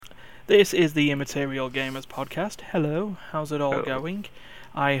This is the Immaterial Gamers podcast. Hello, how's it all going?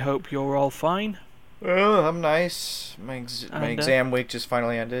 I hope you're all fine. Oh, I'm nice. My exam week just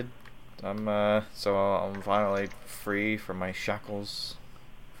finally ended. So I'm finally free from my shackles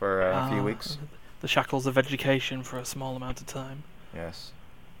for a few weeks. The shackles of education for a small amount of time. Yes.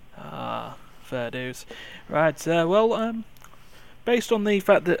 Fair dues. Right, based on the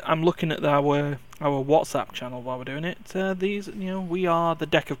fact that I'm looking at our WhatsApp channel while we're doing it, we are the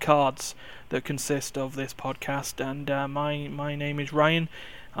deck of cards that consist of this podcast, and my name is Ryan.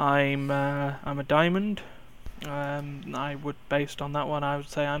 I'm a diamond. Based on that one, I would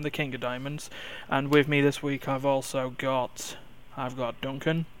say I'm the king of diamonds. And with me this week, I've got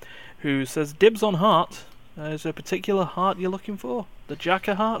Duncan, who says dibs on heart. Is there a particular heart you're looking for? The Jack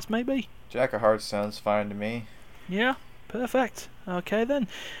of Hearts, maybe? Jack of Hearts sounds fine to me. Yeah. Perfect. Okay then,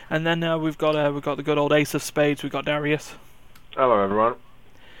 and then we've got the good old Ace of Spades. We've got Darius. Hello, everyone.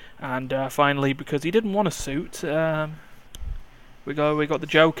 And finally, because he didn't want a suit, we got the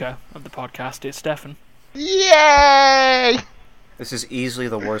Joker of the podcast. It's Stefan. Yay! This is easily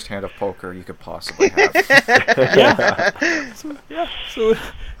the worst hand of poker you could possibly have. So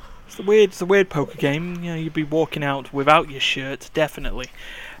it's the weird poker game. You know, you'd be walking out without your shirt, definitely.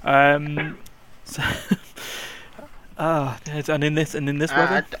 And in this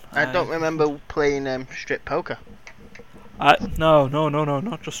weather, I don't remember playing strip poker. No,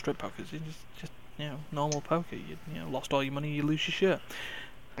 not just strip poker. It's just normal poker. You lost all your money, you lose your shirt.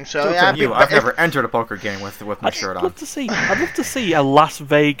 I'm sorry, I've never entered a poker game with my shirt on. I'd love to see a Las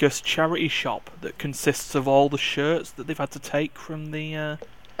Vegas charity shop that consists of all the shirts that they've had to take from the.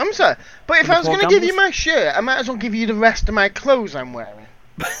 I'm sorry, but if I was going to give you my shirt, I might as well give you the rest of my clothes I'm wearing.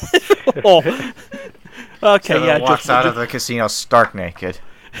 Okay, so walks out of the casino stark naked.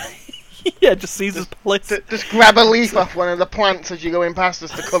 Yeah, just sees his place. Just grab a leaf off one of the plants as you're going past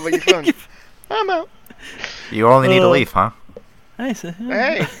us to cover your front. I'm out. You only need a leaf, huh? Hey,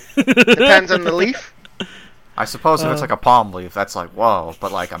 depends on the leaf. I suppose if it's like a palm leaf, that's like, whoa.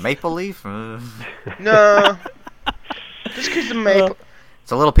 But like a maple leaf? No. Just because the maple...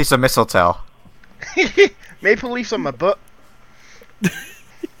 It's a little piece of mistletoe. Maple leaf's on my butt.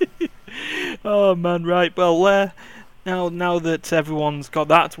 Oh man, right. Well, now that everyone's got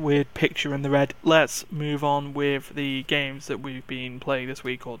that weird picture in their head, let's move on with the games that we've been playing this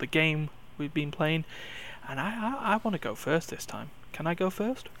week, or the game we've been playing. And I want to go first this time. Can I go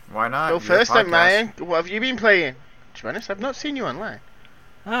first? Why not? Go first then, Ryan. What have you been playing? To be honest, I've not seen you online.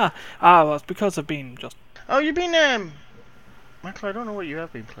 Well, it's because I've been just... Oh, you've been, Michael, I don't know what you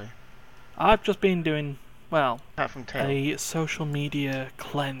have been playing. I've just been doing... Well, apart from Tail. A social media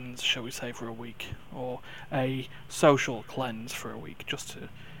cleanse, shall we say, for a week. Or a social cleanse for a week, just to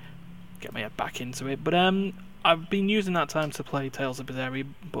get my head back into it. But I've been using that time to play Tales of Berseria,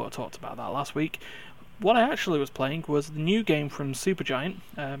 but I talked about that last week. What I actually was playing was the new game from Supergiant.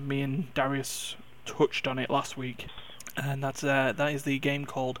 Me and Darius touched on it last week. And that is the game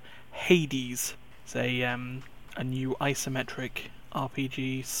called Hades. It's a new isometric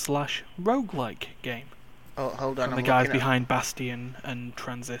RPG/roguelike game. Oh, hold on. From the guys behind Bastion and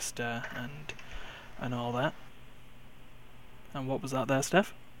Transistor and all that. And what was that there,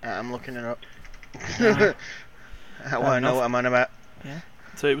 Steph? I'm looking it up. I want to know what I'm on about. Yeah.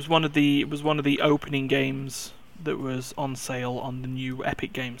 So it was one of the opening games that was on sale on the new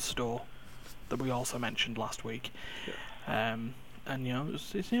Epic Games store that we also mentioned last week. Yeah. And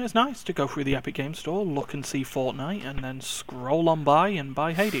it's nice to go through the Epic Games store, look and see Fortnite, and then scroll on by and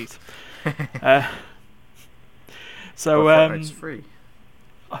buy Hades. So Fortnite's free.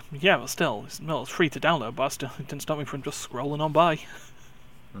 Yeah, but still, it's free to download, but it didn't stop me from just scrolling on by.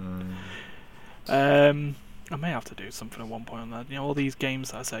 I may have to do something at one point on that. All these games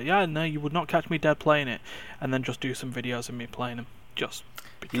that I say, yeah, no, you would not catch me dead playing it, and then just do some videos of me playing them, just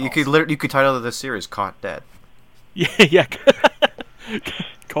because. You could title this series "Caught Dead." Yeah,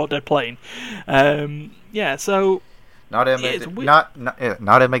 Caught Dead Playing. Yeah, so not him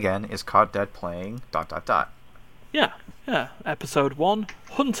again is caught dead playing ... Yeah. Episode 1: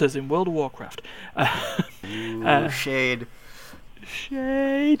 Hunters in World of Warcraft. Shade.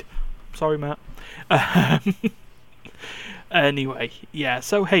 Sorry, Matt. Anyway, yeah.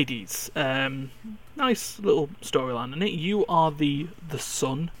 So Hades, nice little storyline in it. You are the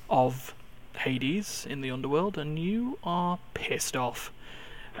son of Hades in the underworld, and you are pissed off.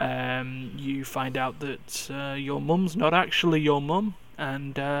 You find out that your mum's not actually your mum,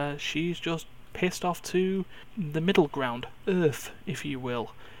 and she's just pissed off to the middle ground, Earth, if you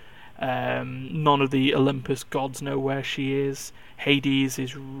will. None of the Olympus gods know where she is. Hades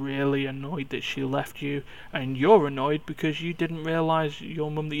is really annoyed that she left you, and you're annoyed because you didn't realise your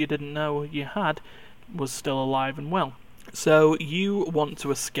mum that you didn't know you had was still alive and well. So you want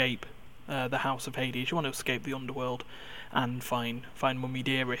to escape the House of Hades. You want to escape the underworld and find Mummy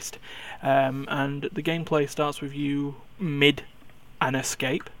Dearest. And the gameplay starts with you mid an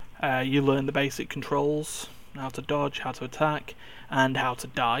escape. You learn the basic controls, how to dodge, how to attack, and how to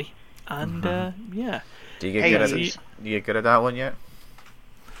die. And yeah. Do you get good at that one yet?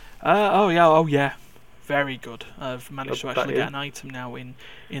 Oh yeah. Very good. I've managed to actually get an item now in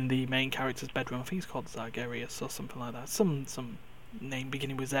the main character's bedroom. I think it's called Zagarius or something like that. Some name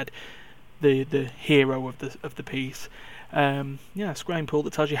beginning with Z. The hero of the piece. Scrying pool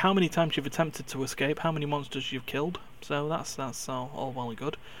that tells you how many times you've attempted to escape, how many monsters you've killed. So that's all well and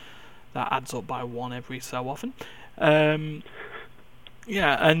good. That adds up by 1 every so often. And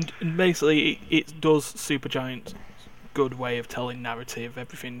basically it does Supergiant good way of telling narrative.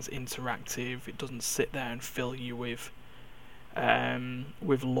 Everything's interactive. It doesn't sit there and fill you with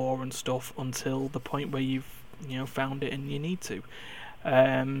lore and stuff until the point where you've found it and you need to.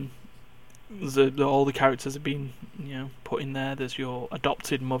 All the characters have been put in there. There's your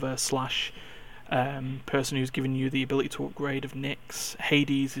adopted mother / person who's given you the ability to upgrade of Nyx.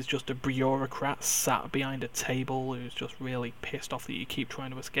 Hades is just a bureaucrat sat behind a table who's just really pissed off that you keep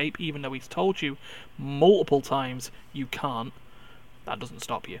trying to escape, even though he's told you multiple times you can't. That doesn't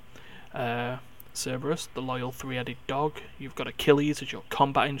stop you. Cerberus, the loyal 3-headed dog. You've got Achilles as your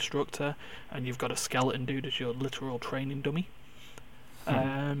combat instructor, and you've got a skeleton dude as your literal training dummy.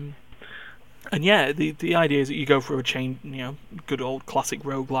 And yeah, the idea is that you go through a chain, good old classic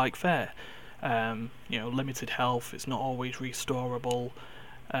roguelike fare. Limited health, it's not always restorable.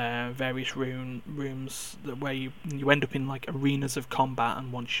 Various rooms where you end up in like arenas of combat,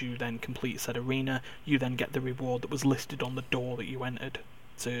 and once you then complete said arena, you then get the reward that was listed on the door that you entered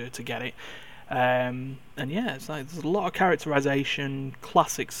to get it. And yeah, it's like there's a lot of characterization,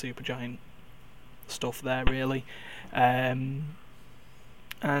 classic Supergiant stuff there, really.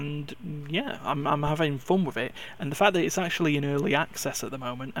 And yeah, I'm having fun with it, and the fact that it's actually in early access at the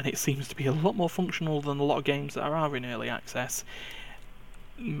moment, and it seems to be a lot more functional than a lot of games that are in early access,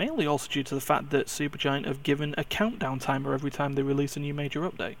 mainly also due to the fact that Supergiant have given a countdown timer every time they release a new major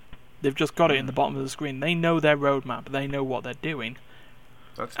update. They've just got it in the bottom of the screen. They know their roadmap, they know what they're doing.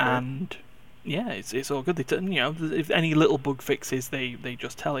 That's good. And yeah, it's all good. If any little bug fixes, they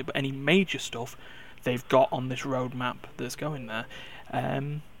just tell it, but any major stuff they've got on this roadmap that's going there.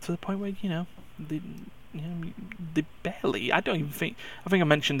 To the point where they barely. I think I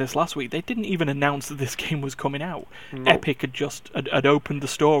mentioned this last week. They didn't even announce that this game was coming out. No. Epic had just had opened the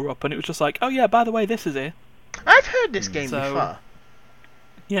store up, and it was just like, oh yeah, by the way, this is it. I've heard this game before.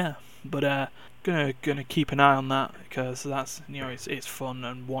 Yeah, but gonna keep an eye on that, because that's it's fun,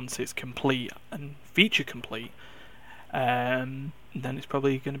 and once it's complete and feature complete, then it's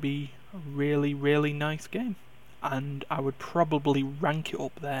probably going to be a really, really nice game. And I would probably rank it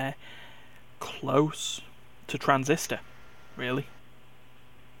up there close to Transistor, really,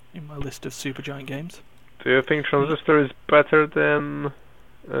 in my list of Supergiant games. Do you think Transistor is better than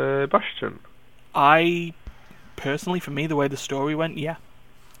Bastion? I personally, for me, the way the story went, yeah.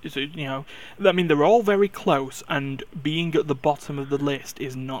 They're all very close, and being at the bottom of the list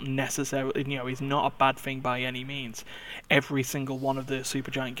is not necessarily, is not a bad thing by any means. Every single one of the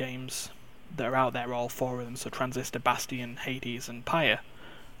Supergiant games that are out there, all 4 of them, so Transistor, Bastion, Hades, and Pyre.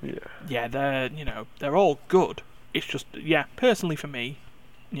 Yeah, they're all good. It's just, personally for me,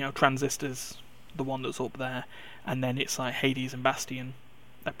 Transistor's the one that's up there, and then it's like Hades and Bastion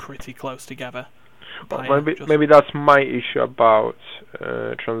are pretty close together. Well, maybe that's my issue about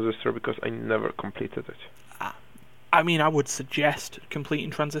Transistor, because I never completed it. I would suggest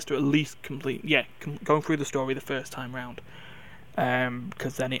completing Transistor, at least going through the story the first time round,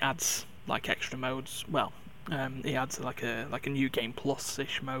 because then it adds like extra modes. Well, it adds like a new game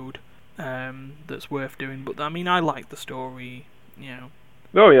plus-ish mode that's worth doing. But I like the story,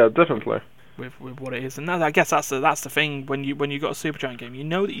 Oh yeah, definitely. With what it is, and I guess that's the thing when you got a Supergiant game,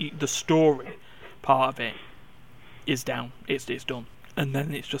 that the story part of it is down, it's done, and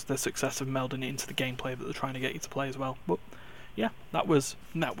then it's just the success of melding it into the gameplay that they're trying to get you to play as well. But yeah, that was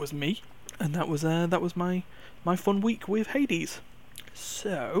me, and that was my fun week with Hades.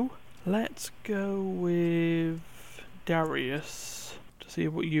 So let's go with Darius to see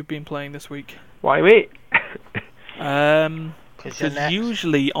what you've been playing this week. Why me? Because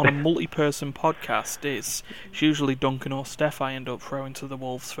usually on a multi-person podcast, it's usually Duncan or Steph I end up throwing to the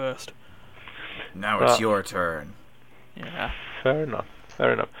wolves first. Now it's your turn. Yeah. Fair enough.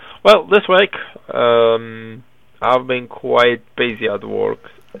 Well, this week I've been quite busy at work,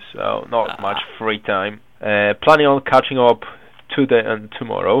 so not much free time. Planning on catching up today and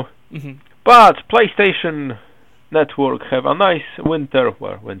tomorrow. Mm-hmm. But PlayStation Network have a nice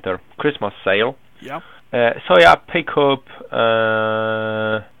Christmas sale. Yeah. So yeah, pick up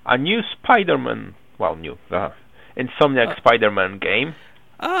a new Spider-Man. Well, Insomniac Spider-Man game.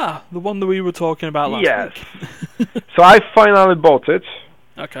 Ah, the one that we were talking about last week. So I finally bought it.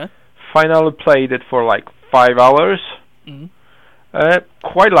 Okay. Finally played it for like 5 hours. Mm.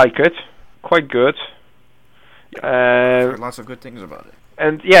 Quite like it. Quite good. I've heard lots of good things about it.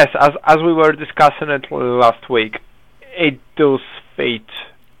 And yes, as we were discussing it last week, it does fit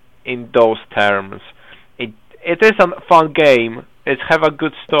in those terms. It is a fun game. It have a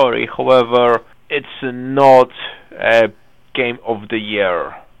good story. However, it's not a game of the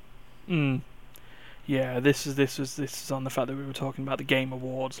year. Mm. Yeah, this is on the fact that we were talking about the Game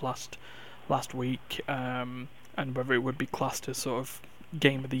Awards last week, and whether it would be classed as sort of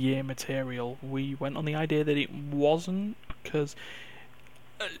Game of the Year material. We went on the idea that it wasn't, because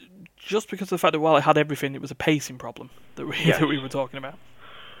just because of the fact that while it had everything, it was a pacing problem that we were talking about.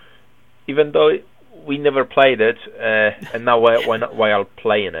 Even though we never played it, and now while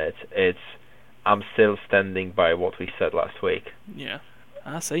playing it, I'm still standing by what we said last week. Yeah.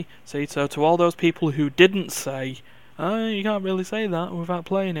 I see. So to all those people who didn't say, "Oh, you can't really say that without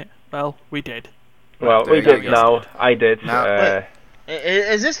playing it," well, we did. Well, we did now. I did. Now,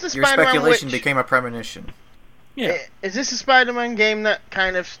 is this the Spider-Man? Your speculation became a premonition. Yeah. Is this a Spider-Man game that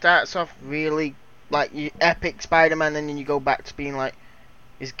kind of starts off really like epic Spider-Man, and then you go back to being like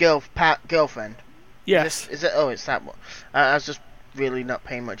his girlfriend? Yes. Is it? Oh, it's that one. I was just really not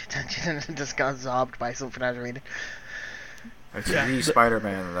paying much attention and just got absorbed by something I was reading. It's the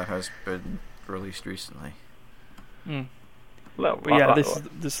Spider-Man that has been released recently. Mm. Well, but yeah, this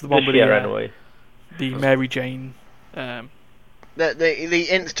is the one with the Mary Jane. The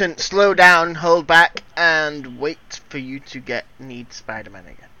instant slow down, hold back, and wait for you to need Spider-Man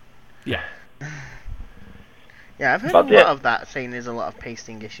again. Yeah. Yeah, I've heard a lot of that, saying there's a lot of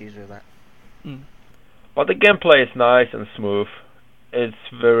pacing issues with that. Mm. But the gameplay is nice and smooth. It's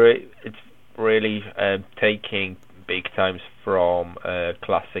really taking big times from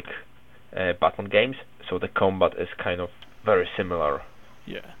classic Batman games, so the combat is kind of very similar.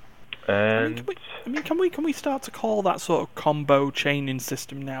 Yeah. And can we start to call that sort of combo chaining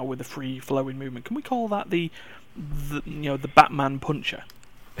system now with the free flowing movement? Can we call that the Batman puncher?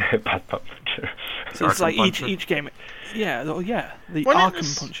 Batman puncher. So it's like each game. Yeah, the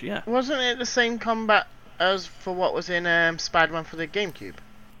Arkham puncher. Yeah. Wasn't it the same combat as for what was in Spider-Man for the GameCube?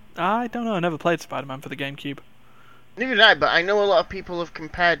 I don't know. I never played Spider-Man for the GameCube. Neither did I, but I know a lot of people have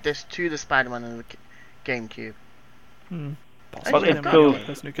compared this to the Spider-Man in the GameCube. Possibly. The only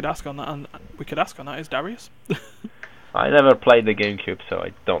person who could ask on that, and we could ask on that, is Darius. I never played the GameCube, so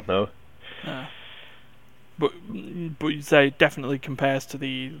I don't know. But you say it definitely compares to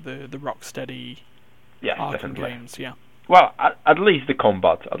the Rocksteady Arkham games, yeah. Well, at least the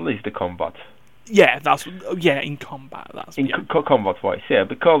combat. Yeah, in combat. Combat wise, yeah,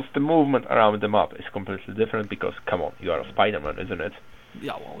 because the movement around the map is completely different. Because come on, you are a Spider-Man, isn't it?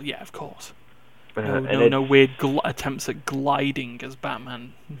 Yeah, well, yeah, of course. No weird attempts at gliding as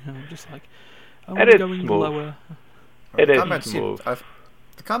Batman. Just like we're going smooth. Lower. It is smooth.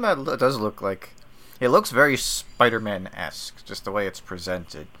 The combat does look like it looks very Spider-Man-esque, just the way it's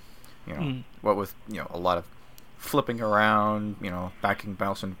presented. What with a lot of flipping around,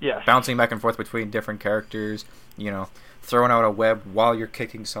 bouncing back and forth between different characters, throwing out a web while you're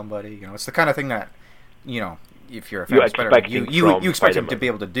kicking somebody. It's the kind of thing that, if you're a fan of Spider-Man, you expect him to be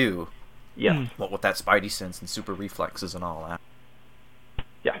able to do. Yeah. With that Spidey sense and super reflexes and all that.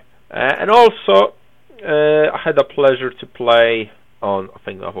 Yeah. And also, I had the pleasure to play on, I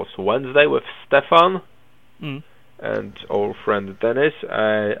think that was Wednesday, with Stefan and our friend Dennis,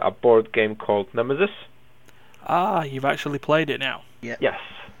 a board game called Nemesis. Ah, you've actually played it now. Yeah. Yes.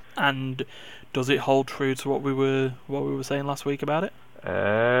 And does it hold true to what we were saying last week about it?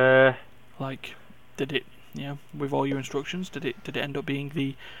 Did it? With all your instructions, did it end up being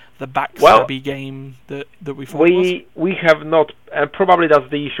the backstabby game that we thought it was? We have not, and probably that's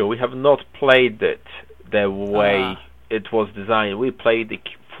the issue. We have not played it the way it was designed. We played the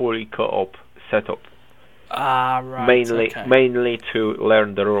fully co-op setup. Right. Mainly to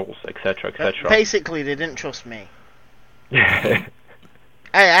learn the rules, etc., etc. Basically, they didn't trust me.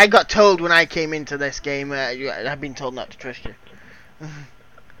 I got told when I came into this game, I've been told not to trust you.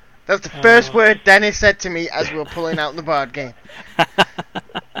 That's the first word Dennis said to me as we were pulling out the board game.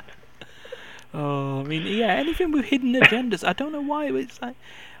 Anything with hidden agendas. I don't know why. It's like,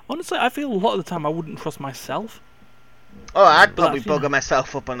 Honestly, I feel a lot of the time I wouldn't trust myself. Oh, I'd But probably that's, you know. bugger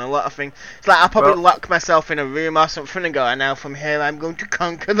myself up on a lot of things. It's like I'll probably lock myself in a room or something and go, and now from here I'm going to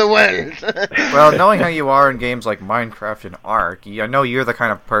conquer the world. Well, knowing how you are in games like Minecraft and Ark, I know you're the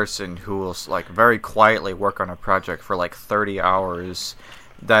kind of person who will like very quietly work on a project for like 30 hours.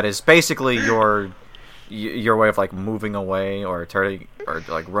 That is basically your way of like moving away or turning or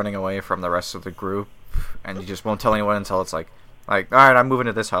like running away from the rest of the group, and you just won't tell anyone until it's like all right, I'm moving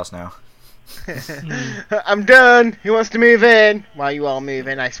to this house now. I'm done. Who wants to move in? While you all move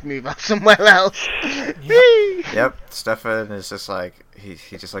in, I move off somewhere else. Yep, Stefan is just like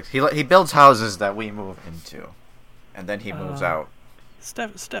he builds houses that we move into, and then he moves out.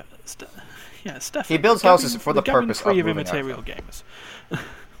 Stefan. He builds houses for the purpose of three of moving Immaterial out. gamers.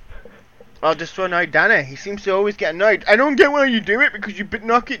 I'll just so annoy Danny. He seems to always get annoyed. I don't get why you do it because you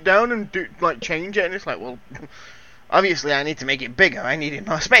knock it down and change it, and it's like, well, obviously I need to make it bigger. I needed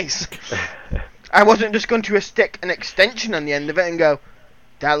more space. I wasn't just going to stick an extension on the end of it and go,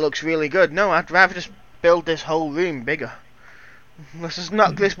 that looks really good. No, I'd rather just build this whole room bigger. Let's just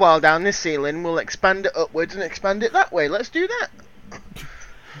knock this wall down, this ceiling. We'll expand it upwards and expand it that way. Let's do that.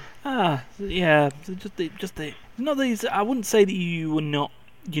 Yeah. Not these. I wouldn't say that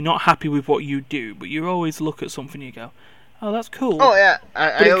you're not happy with what you do, but you always look at something and you go, oh, that's cool. Oh yeah,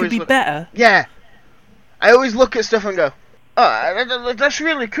 but it could be better. Yeah, I always look at stuff and go, oh, that's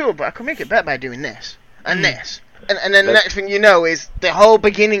really cool, but I could make it better by doing this and this. And then the next thing you know is the whole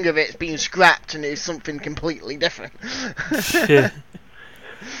beginning of it's being scrapped and it's something completely different.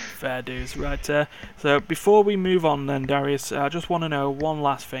 Fair dues. Right, so before we move on then, Darius, I just want to know one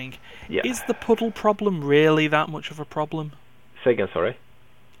last thing. Yeah. Is the puddle problem really that much of a problem? Say again, sorry.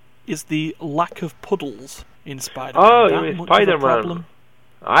 Is the lack of puddles in Spider-Man that much of a problem?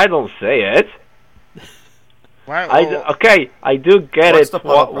 I don't say it. Wow. I do get What's it the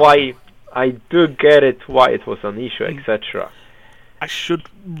puddle why I do get it why it was an issue, etc. I should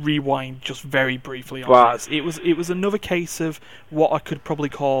rewind just very briefly on this. It was another case of what I could probably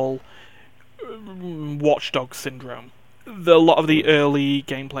call Watchdog syndrome. A lot of the early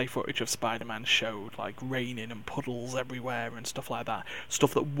gameplay footage of Spider-Man showed like raining and puddles everywhere and stuff like that.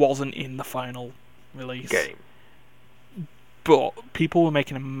 Stuff that wasn't in the final release. Game. But people were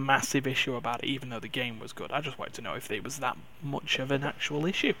making a massive issue about it, even though the game was good. I just wanted to know if it was that much of an actual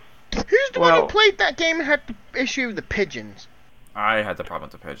issue. Who's the one who played that game and had the issue with the pigeons? I had the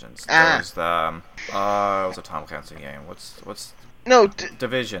problem with the pigeons. There was the it was a Tom Clancy game. What's No,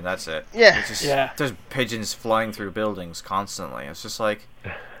 Division? That's it. Yeah. It's just, there's pigeons flying through buildings constantly. It's just like,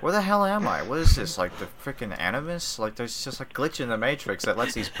 where the hell am I? What is this? Like the freaking Animus? Like there's just a glitch in the Matrix that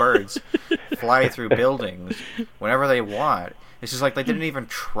lets these birds fly through buildings whenever they want. It's just like they didn't even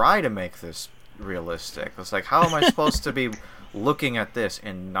try to make this realistic. It's like, how am I supposed to be looking at this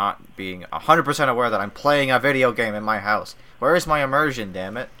and not being 100% aware that I'm playing a video game in my house? Where is my immersion,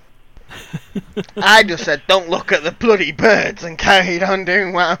 damn it? I just said, don't look at the bloody birds, and carried on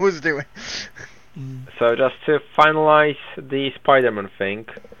doing what I was doing. So just to finalize the Spider-Man thing.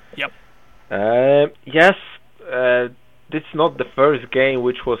 Yep. Yes, it's not the first game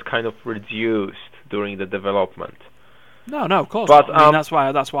which was kind of reduced during the development. No, of course but, not. I mean, that's why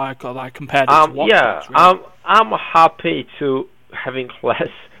I compared it to Watch Dogs, really. I'm happy to having less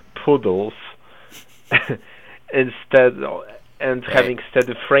puddles having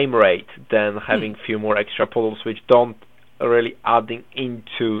steady frame rate than having few more extra puddles which don't really adding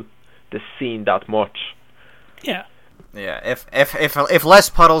into the scene that much. Yeah. Yeah. If less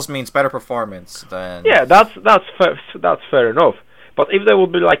puddles means better performance, then that's fair enough. But if they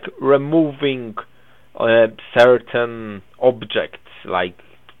would be like removing certain objects, like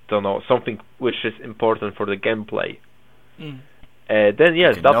don't know, something which is important for the gameplay, then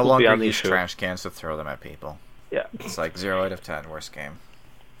yes, that no would be an longer use issue. trash cans to throw them at people. Yeah, it's like 0 out of 10, worst game.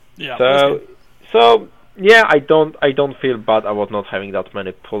 Yeah. So yeah, I don't feel bad about not having that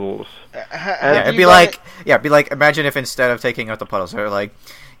many puddles. It'd be like imagine if instead of taking out the puddles, they're like,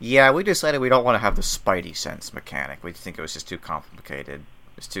 yeah, we decided we don't want to have the Spidey sense mechanic. We think it was just too complicated.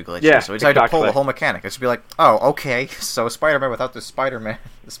 It's too glitchy. Yeah, so we decided to pull the whole mechanic. It's be like, oh, okay, so Spider-Man without the the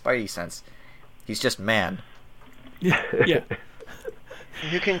Spidey sense, he's just man. Yeah.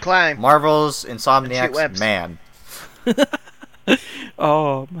 You can climb. Marvel's Insomniac's man.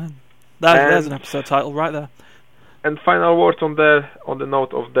 Oh man, there's an episode title right there. And final words on the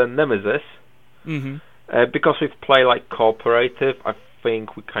note of the Nemesis. Because we play like cooperative, I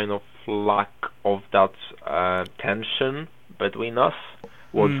think we kind of lack of that tension between us.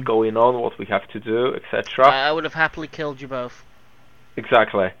 What's going on, what we have to do, etc. I would have happily killed you both.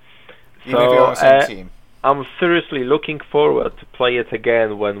 Exactly. Even if you're on the same team. I'm seriously looking forward to play it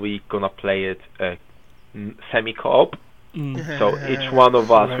again when we gonna play it semi-co-op. So each one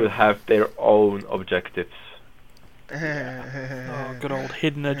of us will have their own objectives. Oh, good old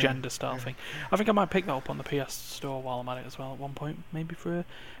hidden agenda style thing. I think I might pick that up on the PS Store while I'm at it as well at one point, maybe for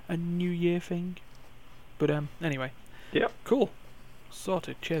a New Year thing. But anyway. Yep. Cool.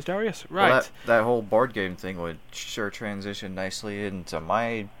 Sorted. Cheers, Darius. Right. Well, that whole board game thing would sure transition nicely into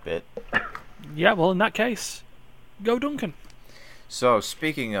my bit. Yeah, well, in that case, go Duncan. So,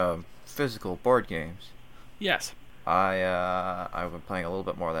 speaking of physical board games, Yes. I've been playing a little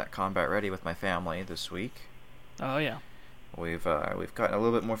bit more of that Combat Ready with my family this week. Oh, yeah. We've gotten a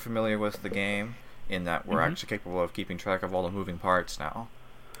little bit more familiar with the game in that we're actually capable of keeping track of all the moving parts now.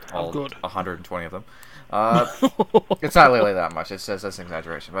 All good. 120 of them. It's not really that much. It says that's an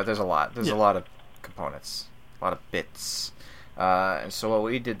exaggeration, but there's a lot. There's a lot of components, a lot of bits. And so what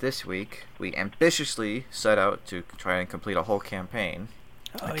we did this week, we ambitiously set out to try and complete a whole campaign.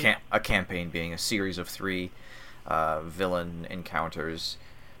 A campaign being a series of 3 villain encounters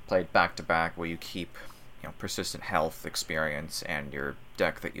played back to back, where you keep persistent health, experience, and your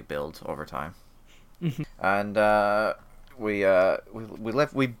deck that you build over time. And we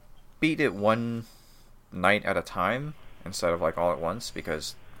beat it one night at a time instead of like all at once,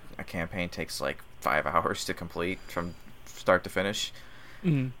 because a campaign takes like 5 hours to complete from start to finish.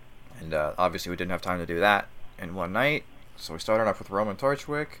 And obviously we didn't have time to do that in one night, so we started off with Roman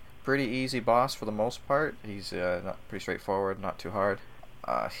Torchwick. Pretty easy boss for the most part. He's pretty straightforward, not too hard.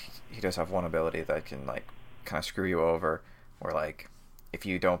 He does have one ability that can like kind of screw you over, where like if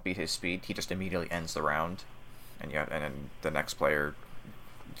you don't beat his speed, he just immediately ends the round, and then the next player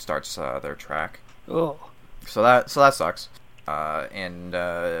starts their track. Oh. So that sucks. But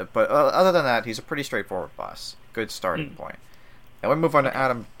other than that, he's a pretty straightforward boss. Good starting point. And we move on to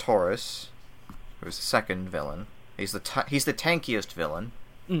Adam Taurus, who's the second villain. He's the tankiest villain.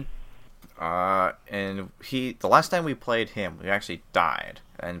 And the last time we played him, we actually died.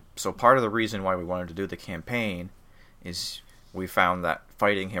 And so part of the reason why we wanted to do the campaign is we found that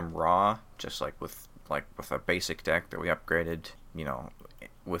fighting him raw, just like with a basic deck that we upgraded,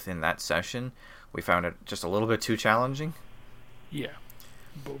 within that session, we found it just a little bit too challenging. Yeah.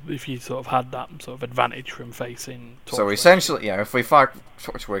 But if you sort of had that sort of advantage from facing Torchwick. So essentially, if we fought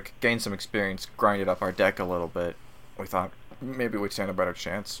Torchwick, gained some experience, grinded up our deck a little bit, we thought maybe we'd stand a better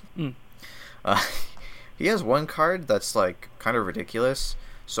chance. He has one card that's like kind of ridiculous.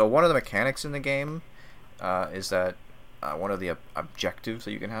 So one of the mechanics in the game is that one of the objectives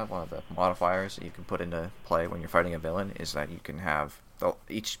that you can have, one of the modifiers that you can put into play when you're fighting a villain, is that you can have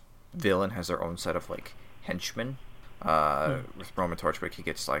each villain has their own set of like henchmen. With Roman Torchwick, he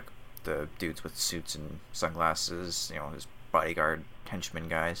gets like the dudes with suits and sunglasses, his bodyguard henchmen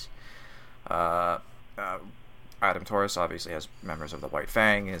guys. Adam Taurus obviously has members of the White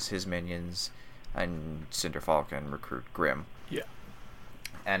Fang as his minions, and Cinderfalcon and Recruit Grimm. Yeah.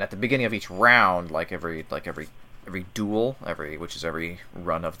 And at the beginning of each round, like every duel, which is every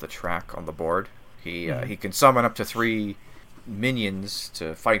run of the track on the board, he can summon up to 3 minions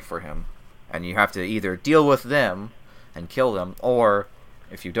to fight for him, and you have to either deal with them and kill them, or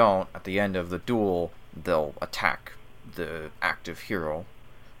if you don't, at the end of the duel, they'll attack the active hero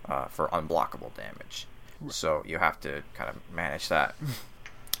for unblockable damage. Right. So you have to kind of manage that.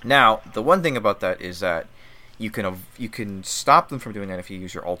 Now, the one thing about that is that you can stop them from doing that if you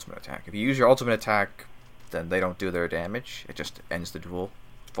use your ultimate attack. If you use your ultimate attack, then they don't do their damage. It just ends the duel,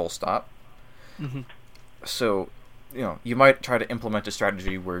 full stop. So, you might try to implement a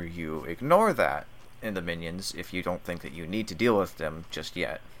strategy where you ignore that in the minions if you don't think that you need to deal with them just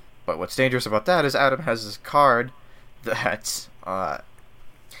yet. But what's dangerous about that is Adam has this card that as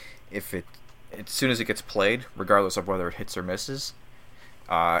soon as it gets played, regardless of whether it hits or misses,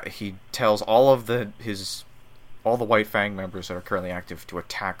 he tells all the White Fang members that are currently active to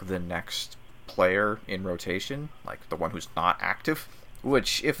attack the next player in rotation, like the one who's not active.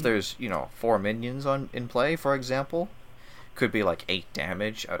 Which, if there's 4 minions in play, for example, could be like 8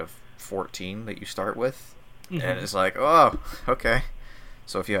 damage out of 14 that you start with, and it's like, oh, okay.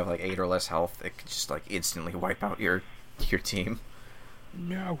 So if you have like 8 or less health, it could just like instantly wipe out your team.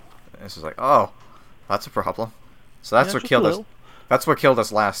 No. And it's just like, oh, that's a problem. So that's what killed us. That's what killed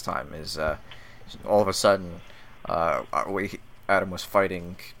us last time. Is all of a sudden, Adam was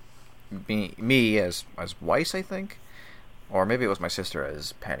fighting me as Weiss, I think, or maybe it was my sister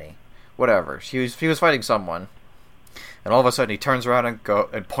as Penny. Whatever. He was fighting someone, and all of a sudden he turns around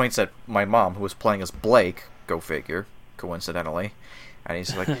and points at my mom, who was playing as Blake. Go figure, coincidentally. And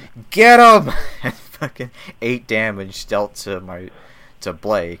he's like, "Get him!" And fucking 8 damage dealt to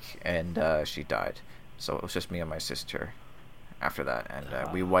Blake, and she died. So it was just me and my sister after that,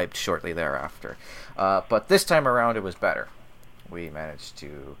 and we wiped shortly thereafter. But this time around, it was better. We managed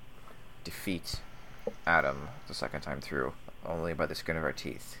to defeat Adam the second time through, only by the skin of our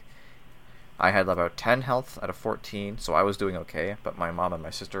teeth. I had about 10 health out of 14, so I was doing okay, but my mom and my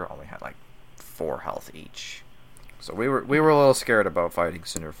sister only had like 4 health each. So we were a little scared about fighting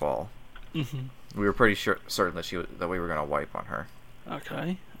Cinderfall. Mm-hmm. We were pretty certain that we were going to wipe on her.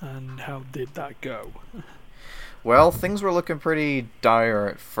 Okay, and how did that go? Well, things were looking pretty dire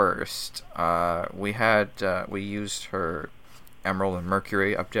at first. We used her Emerald and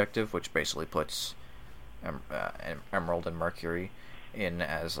Mercury objective, which basically puts Emerald and Mercury in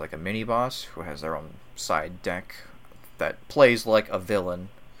as like a mini boss who has their own side deck that plays like a villain,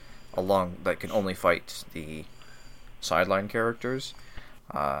 that can only fight the sideline characters.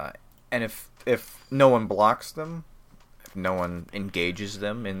 And if no one blocks them, if no one engages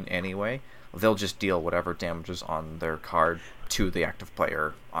them in any way, they'll just deal whatever damages on their card to the active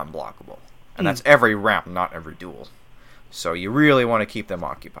player unblockable. And that's every round, not every duel. So you really want to keep them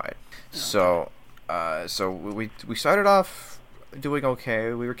occupied. So we started off doing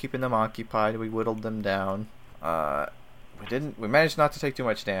okay. We were keeping them occupied. We whittled them down. We managed not to take too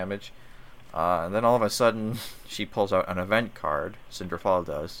much damage. And then all of a sudden, she pulls out an event card, Cinderfall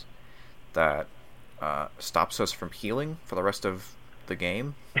does, that stops us from healing for the rest of the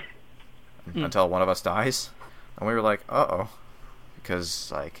game until one of us dies. And we were like, uh-oh.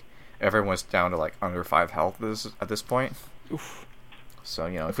 Because, like, everyone was down to, like, under 5 health at this point. Oof. So,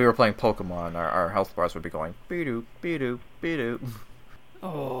 if we were playing Pokemon, our health bars would be going, be-doop, be-doop, be-doop.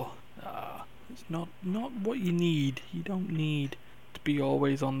 Oh, it's not what you need. You don't need to be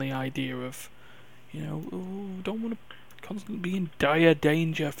always on the idea of, don't want to constantly be in dire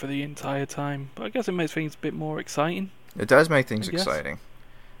danger for the entire time. But I guess it makes things a bit more exciting. It does make things exciting.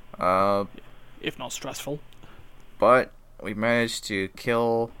 If not stressful. But we managed to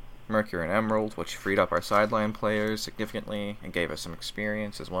kill Mercury and Emerald, which freed up our sideline players significantly and gave us some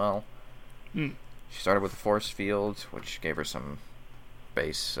experience as well. She started with a force field, which gave her some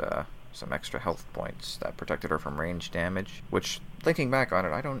extra health points that protected her from range damage, which, thinking back on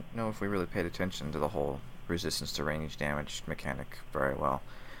it, I don't know if we really paid attention to the whole resistance to range damage mechanic very well.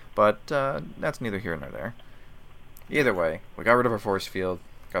 But that's neither here nor there. Either way, we got rid of our force field,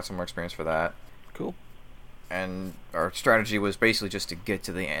 got some more experience for that. Cool. And our strategy was basically just to get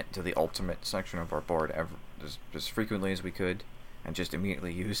to the ultimate section of our board as frequently as we could, and just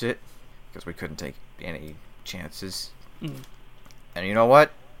immediately use it, because we couldn't take any chances. And you know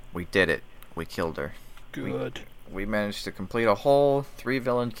what? We did it. We killed her. Good. We managed to complete a whole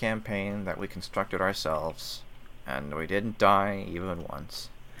 3-villain campaign that we constructed ourselves, and we didn't die even once.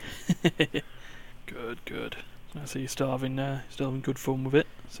 Good. I see you're still having good fun with it.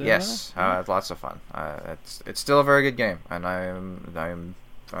 So, yes, lots of fun. It's still a very good game, and I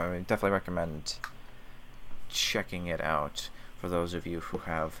definitely recommend checking it out for those of you who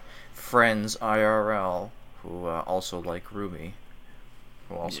have friends IRL who also like Ruby,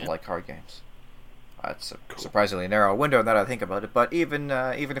 who also like card games. It's a surprisingly narrow window now that I think about it, but even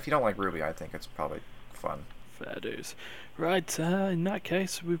if you don't like Ruby, I think it's probably fun. Fair dues. Right, in that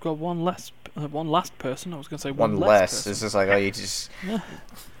case, we've got one last person. I was going to say one less. Person. This is like, you just... I'm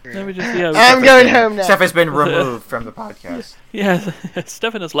going home now. Steph has been removed from the podcast. Yeah,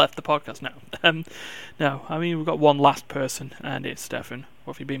 Stefan has left the podcast now. No, I mean, we've got one last person, and it's Stefan.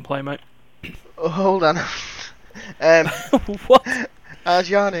 What have you been playing, mate? Oh, hold on. What? I was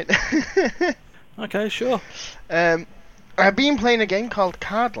yawning. Okay, sure. I've been playing a game called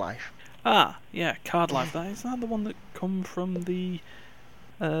Card Life. Ah, yeah, Card Life. Is that the one that come from the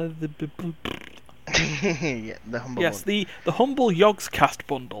yeah, the humble yes, one. the Humble Yogscast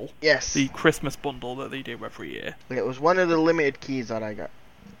bundle. Yes. The Christmas bundle that they do every year. It was one of the limited keys that I got.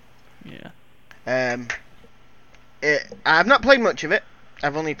 Yeah. I've not played much of it.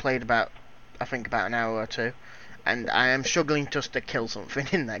 I've only played about an hour or two, and I am struggling just to kill something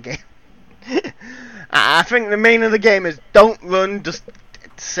in that game. I think the main of the game is don't run, just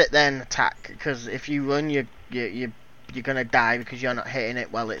sit there and attack, because if you run, you're gonna die because you're not hitting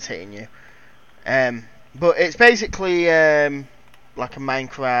it while it's hitting you. But it's basically like a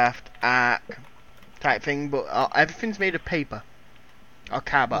Minecraft Ark type thing, but everything's made of paper or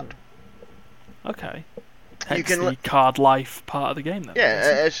cardboard. Okay. You can the Card Life part of the game then.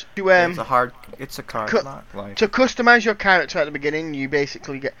 Yeah, it's a card life. To customize your character at the beginning, you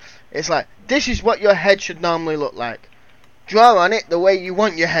basically get, it's like, this is what your head should normally look like. Draw on it the way you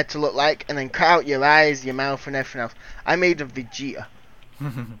want your head to look like, and then cut out your eyes, your mouth, and everything else. I made a Vegeta.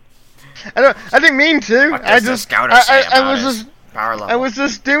 I didn't mean to. I Power level. I was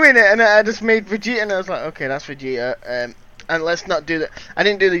just doing it, and I just made Vegeta, and I was like, okay, that's Vegeta. And let's not do that. I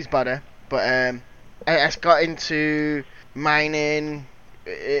didn't do these better, but I got into mining.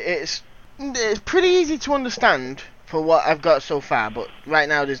 It's pretty easy to understand for what I've got so far, but right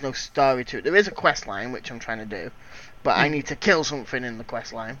now there's no story to it. There is a quest line, which I'm trying to do, but I need to kill something in the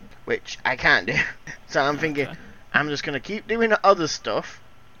quest line, which I can't do. So I'm thinking, I'm just going to keep doing other stuff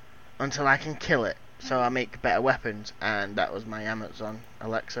until I can kill it, so I make better weapons. And that was my Amazon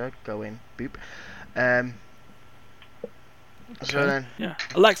Alexa going boop. So then, yeah,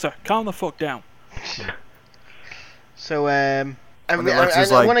 Alexa, calm the fuck down. So I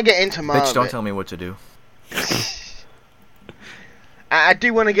Alexa's want to get into more. Bitch, of don't it. tell me what to do. I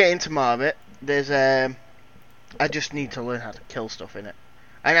do want to get into more of it. There's I just need to learn how to kill stuff in it.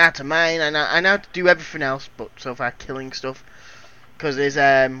 I know how to mine. I know how to do everything else, but so far killing stuff. Because there's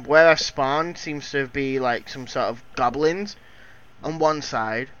where I've spawned seems to be like some sort of goblins on one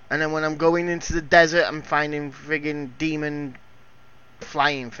side, and then when I'm going into the desert, I'm finding friggin' demon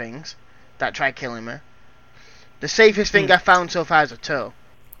flying things that try killing me. The safest thing I found so far is a turtle.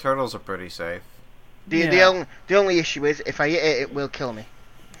 Turtles are pretty safe. The only issue is if I hit it, it will kill me.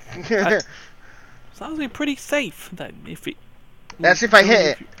 Sounds like pretty safe then. If it. That's if I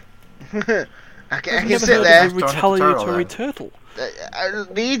hit it. I can never sit heard there. of a retaliatory turtle. The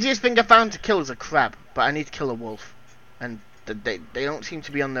easiest thing I found to kill is a crab, but I need to kill a wolf, and they don't seem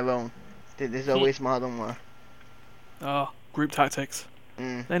to be on their own. There's always more than one. Oh, group tactics.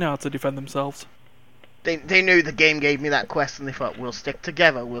 They know how to defend themselves. They knew the game gave me that quest, and they thought, we'll stick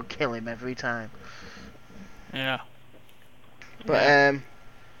together, we'll kill him every time. Yeah. But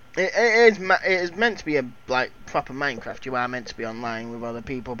it is meant to be a like proper Minecraft. You are meant to be online with other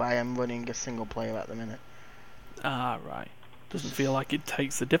people, but I am running a single player at the minute. Ah, right. Doesn't feel like it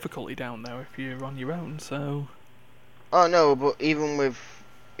takes the difficulty down though if you're on your own. So. Oh no, but even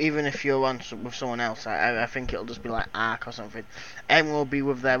if you're on with someone else, I think it'll just be like Ark or something. Everyone will be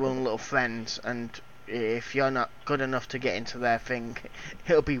with their own little friends, and if you're not good enough to get into their thing,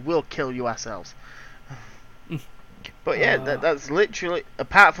 it'll be we'll kill you ourselves. But yeah, that's literally,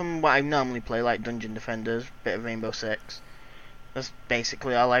 apart from what I normally play, like Dungeon Defenders, bit of Rainbow Six, that's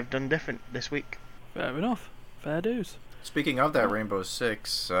basically all I've done different this week. Fair enough. Fair dues. Speaking of that Rainbow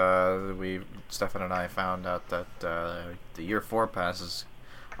Six, Stefan and I found out that the Year 4 pass is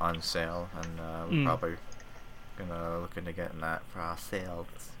on sale, and we're probably gonna look into getting that for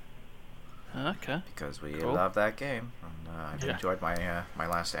ourselves. Okay. Because we love that game, and I've enjoyed my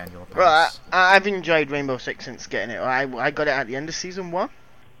last annual pass. Well, I've enjoyed Rainbow Six since getting it. I got it at the end of Season 1.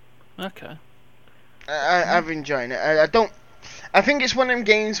 Okay. I've enjoyed it. I think it's one of them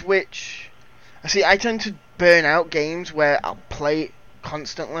games which... I tend to burn out games where I'll play it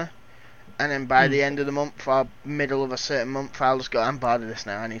constantly, and then by the end of the month or middle of a certain month, I'll just go, I'm bored of this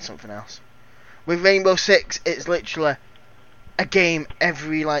now, I need something else. With Rainbow Six, it's literally a game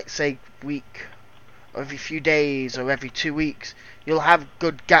every, say, week, or every few days, or every 2 weeks. You'll have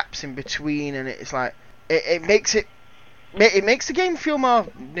good gaps in between, and it's like, it makes the game feel more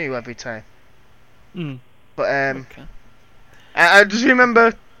new every time. But, Okay. I just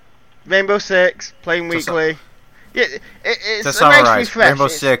remember Rainbow Six, playing weekly. Yeah, it's to a summarize, nice refresh. Rainbow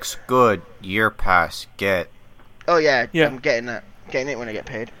Six, good. Year pass, get. Oh yeah, Yeah. I'm getting that. Getting it when I get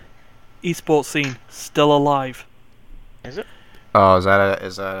paid. Esports scene still alive. Is it? Oh, is that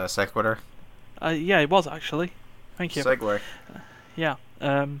a sequitur? Yeah, it was actually. Thank you. Segue. Yeah.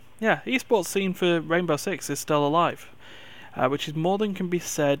 Esports scene for Rainbow Six is still alive, which is more than can be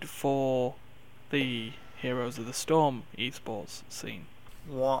said for the Heroes of the Storm esports scene.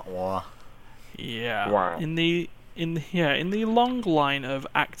 Wah wah. Yeah. Wow. In the long line of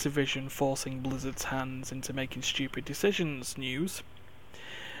Activision forcing Blizzard's hands into making stupid decisions news.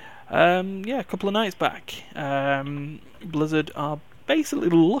 A couple of nights back, Blizzard are basically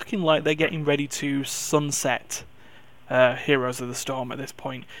looking like they're getting ready to sunset Heroes of the Storm at this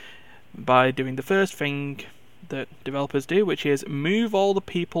point by doing the first thing that developers do, which is move all the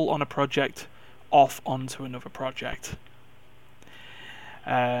people on a project off onto another project.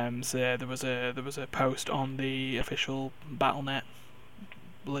 So there was a post on the official Battle.net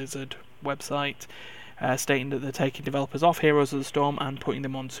Blizzard website stating that they're taking developers off Heroes of the Storm and putting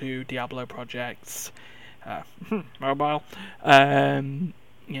them onto Diablo projects, mobile,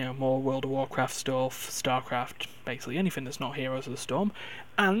 more World of Warcraft stuff, StarCraft, basically anything that's not Heroes of the Storm,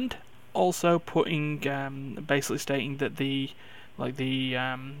 and also putting basically stating that the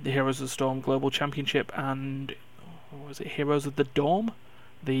Heroes of the Storm Global Championship and what was it, Heroes of the Dorm,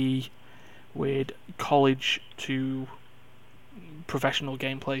 the weird college to professional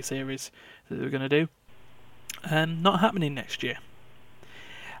gameplay series that they were going to do, not happening next year.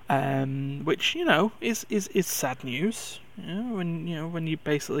 Which is sad news. When you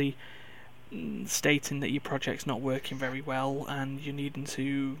basically stating that your project's not working very well and you're needing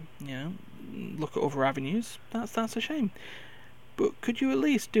to look at other avenues. That's a shame. But could you at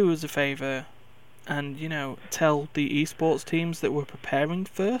least do us a favour and tell the esports teams that we're preparing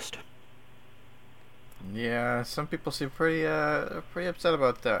first? Yeah, some people seem pretty upset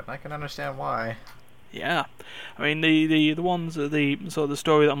about that. I can understand why. Yeah, I mean the ones that the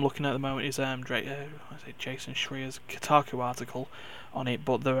story that I'm looking at the moment is Jason Schreier's Kotaku article on it,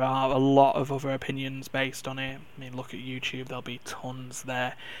 but there are a lot of other opinions based on it. I mean, look at YouTube; there'll be tons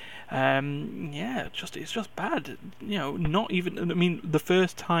there. It's just bad. Not even. I mean, the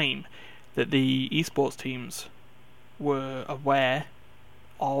first time that the esports teams were aware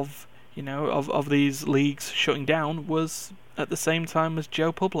of of these leagues shutting down was at the same time as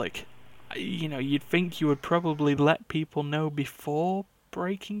Joe Public. You'd think you would probably let people know before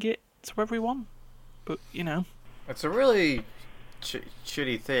breaking it to everyone, but it's a really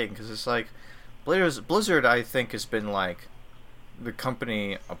shitty thing because it's like Blizzard. I think has been like the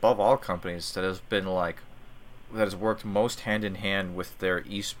company above all companies that has worked most hand in hand with their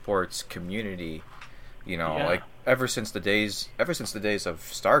esports community. Like ever since the days of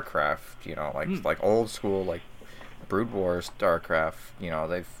StarCraft. Like old school like Brood War StarCraft.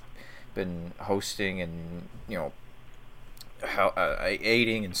 They've been hosting and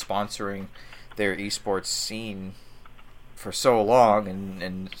aiding and sponsoring their esports scene for so long,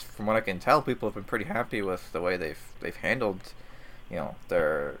 and from what I can tell, people have been pretty happy with the way they've handled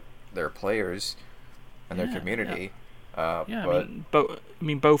their players and their community. I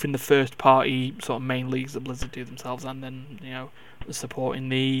mean, both in the first party sort of main leagues that Blizzard do themselves, and then supporting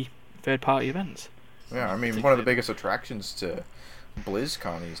the third party events. Yeah, I mean, one of the biggest attractions to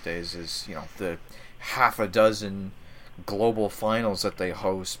BlizzCon these days is the half a dozen global finals that they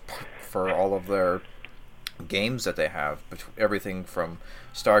host for all of their games that they have, everything from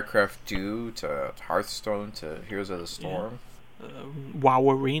StarCraft 2 to Hearthstone to Heroes of the Storm.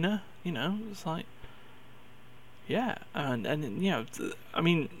 WoW Arena, it's like, and I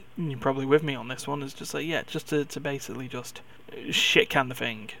mean, you're probably with me on this one. It's just like, just to basically just shit can the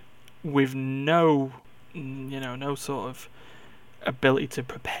thing with no sort of ability to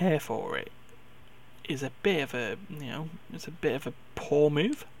prepare for it is a bit of a poor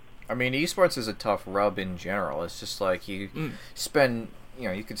move. I mean, esports is a tough rub in general. It's just like you spend,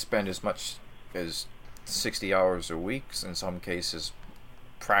 you could spend as much as 60 hours a week in some cases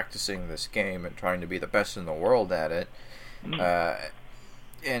practicing this game and trying to be the best in the world at it.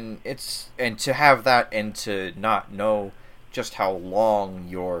 And to have that and to not know just how long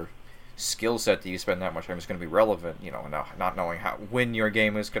your skill set that you spend that much time is going to be relevant, not knowing when your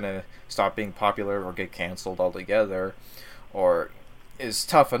game is going to stop being popular or get canceled altogether, or is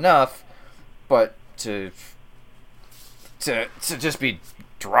tough enough, but to just be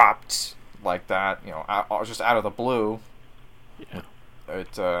dropped like that, just out of the blue, it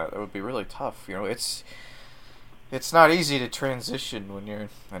would be really tough. It's not easy to transition when you're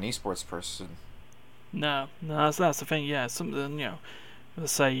an esports person. No, that's the thing. Yeah, something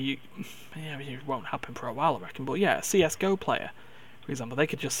let's say it won't happen for a while, I reckon. But a CS:GO player, for example, they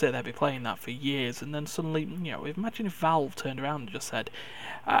could just sit there, be playing that for years, and then suddenly, imagine if Valve turned around and just said,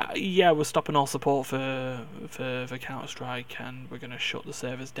 we're stopping all support for Counter-Strike, and we're going to shut the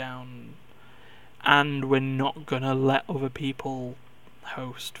servers down, and we're not going to let other people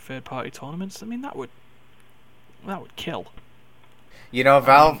host third-party tournaments. I mean, that would kill.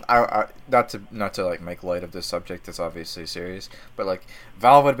 Valve. Not to like make light of this subject that's obviously serious, but like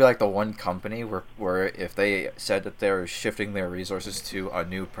Valve would be like the one company where if they said that they're shifting their resources to a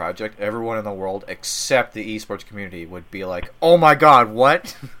new project, everyone in the world except the esports community would be like, "Oh my god,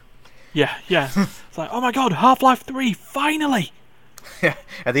 what?" Yeah. It's like, "Oh my god, Half-Life 3, finally!" Yeah,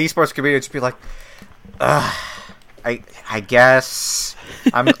 and the esports community would just be like, I guess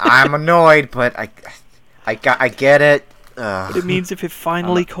I'm annoyed, but I get it. But it means if it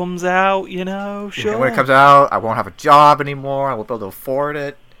finally comes out, sure. When it comes out, I won't have a job anymore. I won't be able to afford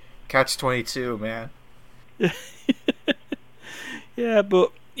it. Catch-22, man. This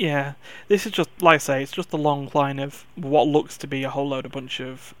is just, like I say, it's just a long line of what looks to be a whole bunch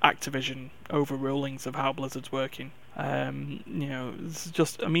of Activision overrulings of how Blizzard's working. It's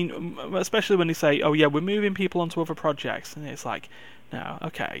just, I mean, especially when they say, "Oh yeah, we're moving people onto other projects," and it's like, no,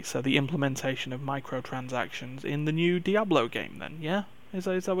 okay, so the implementation of microtransactions in the new Diablo game, then, yeah, is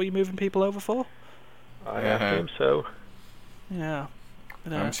that what you're moving people over for? I assume so. Yeah,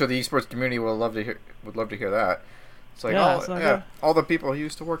 I'm sure the esports community would love to hear that. It's like, all the people who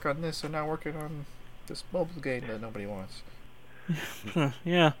used to work on this are now working on this mobile game that nobody wants.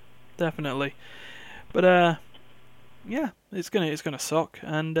 Yeah, definitely. But yeah, it's gonna suck,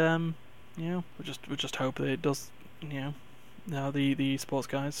 and we just hope that it does. Now the sports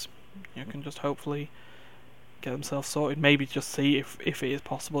guys, can just hopefully get themselves sorted. Maybe just see if it is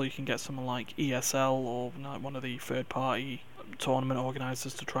possible you can get someone like ESL or one of the third-party tournament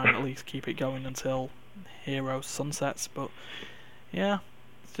organisers to try and at least keep it going until Heroes sunsets. But yeah,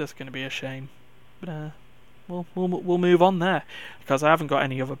 it's just going to be a shame. But we'll move on there, because I haven't got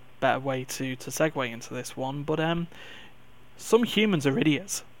any other better way to segue into this one. But some humans are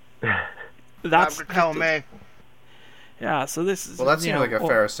idiots. That's tell me. Yeah, so this is... Well, that seems like a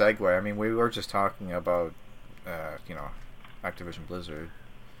fair segue. I mean, we were just talking about, Activision Blizzard.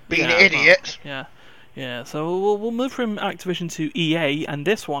 Being idiots. Yeah, so we'll move from Activision to EA, and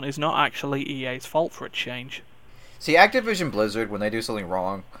this one is not actually EA's fault for a change. See, Activision Blizzard, when they do something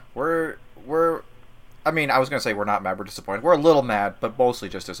wrong, we're I mean, I was going to say we're not mad, we're disappointed. We're a little mad, but mostly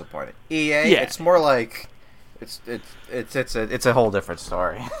just disappointed. EA, it's more like... It's a whole different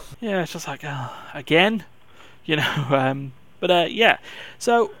story. Yeah, it's just like, again? But yeah.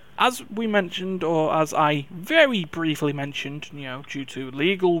 So, as we mentioned, or as I very briefly mentioned, due to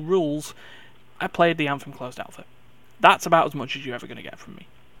legal rules, I played the Anthem closed alpha. That's about as much as you're ever going to get from me.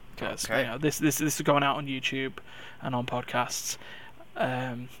 Because, this is going out on YouTube and on podcasts.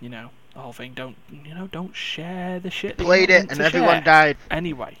 The whole thing, don't share the shit. Played it and everyone died.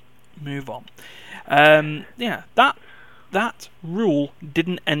 Anyway, move on. That rule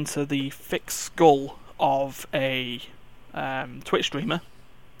didn't enter the thick skull of a Twitch streamer.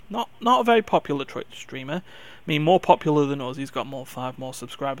 Not a very popular Twitch streamer. I mean, more popular than us. He's got 5 more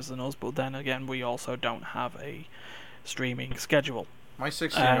subscribers than us. But then again, we also don't have a streaming schedule. My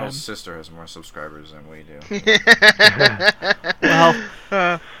 16-year-old sister has more subscribers than we do. Well,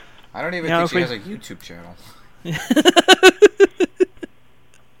 I don't even think she has a YouTube channel.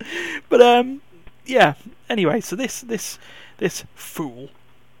 But yeah. Anyway, so this fool,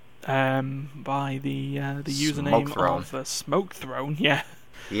 by the username of Smoke Throne, yeah.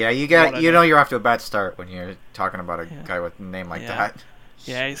 Yeah, you're off to a bad start when you're talking about a guy with a name like that.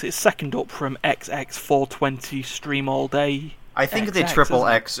 Yeah, it's second up from XX420 Stream All Day. I think the triple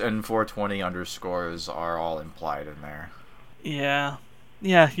X and 420 underscores are all implied in there. Yeah,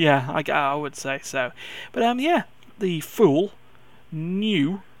 I would say so. But yeah, the fool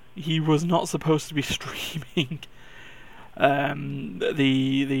knew he was not supposed to be streaming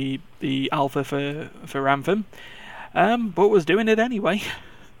the alpha for Anthem, but was doing it anyway.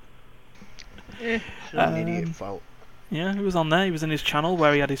 It's an idiot fault. Yeah, he was on there. He was in his channel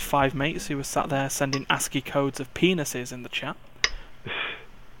where he had his 5 mates who was sat there sending ASCII codes of penises in the chat.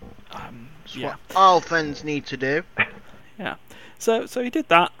 What all fans need to do. Yeah. So he did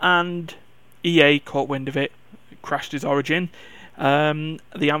that, and EA caught wind of it, crashed his Origin. The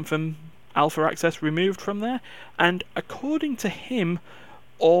Anthem Alpha Access removed from there, and according to him,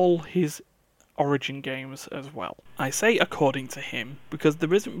 all his Origin games as well. I say according to him because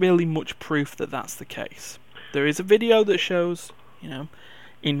there isn't really much proof that that's the case. There is a video that shows, in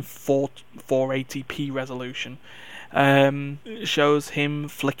 480p resolution, shows him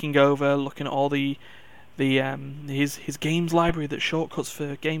flicking over, looking at all his games library, that shortcuts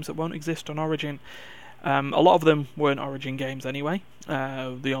for games that won't exist on Origin. A lot of them weren't Origin games anyway.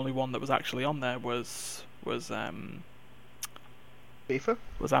 The only one that was actually on there was FIFA?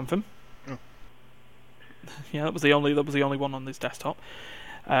 Was Anthem. Oh. Yeah, that was the only one on this desktop.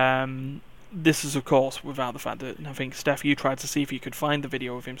 This is, of course, without the fact that I think Steph, you tried to see if you could find the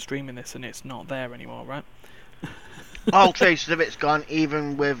video of him streaming this, and it's not there anymore, right? All traces of it's gone,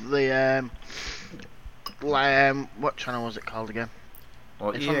 even with the what channel was it called again?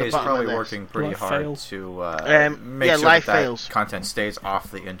 Well, EA is probably working pretty hard to make sure that content stays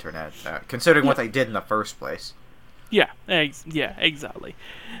off the internet, considering what they did in the first place. Yeah, exactly.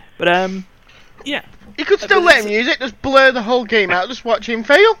 But yeah, you could still let him use it. Just blur the whole game out. Just watch him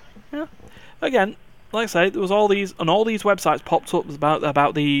fail. Yeah. Again, like I say, there was all these websites popped up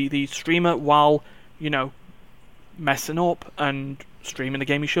about the streamer while messing up and streaming the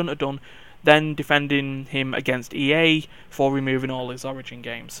game he shouldn't have done, then defending him against EA for removing all his Origin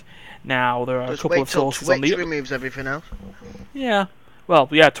games. Now there are a couple of sources on the Twitch removes everything else. Yeah. Well,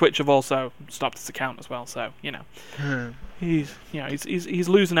 yeah, Twitch have also stopped his account as well, so he's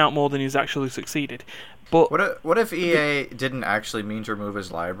losing out more than he's actually succeeded. But what if EA didn't actually mean to remove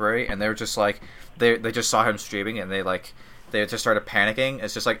his library, and they were just like they just saw him streaming and they just started panicking?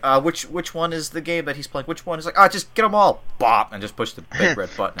 It's just like, which one is the game that he's playing? Which one is just get them all, bop, and just push the big red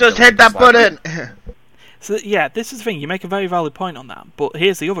button. Just hit that button. So yeah, this is the thing. You make a very valid point on that. But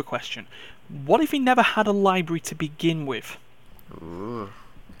here's the other question: what if he never had a library to begin with? Ooh,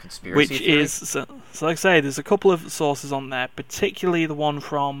 conspiracy Which theory? is, so like I say, there's a couple of sources on there, particularly the one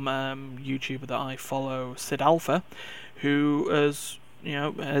from YouTuber that I follow, Sid Alpha, who has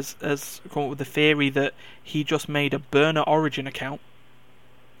come up with the theory that he just made a burner Origin account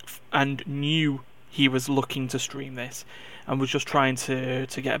and knew he was looking to stream this and was just trying to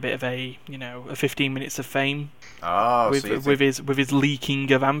get a bit of a 15 minutes of fame with his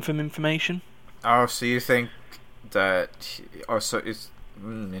leaking of Anthem information. Oh, so you think that? Oh, so it's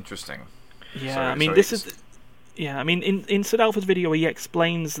interesting. Yeah, in Sid Alpha's video he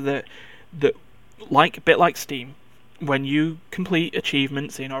explains that a bit like Steam, when you complete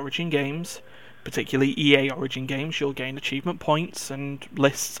achievements in Origin games, particularly EA Origin games, you'll gain achievement points and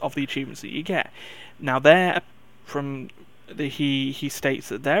lists of the achievements that you get. Now, he states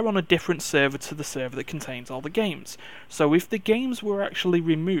that they're on a different server to the server that contains all the games. So if the games were actually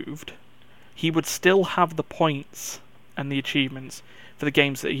removed, he would still have the points and the achievements for the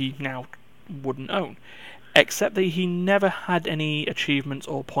games that he now wouldn't own, except that he never had any achievements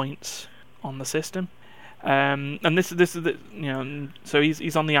or points on the system. And this is so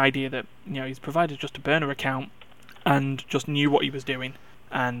he's on the idea that he's provided just a burner account and just knew what he was doing,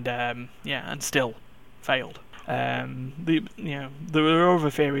 and and still failed. There were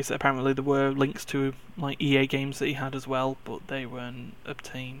other theories that apparently there were links to like EA games that he had as well, but they weren't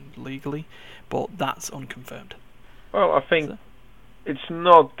obtained legally. But that's unconfirmed. Well, I think it's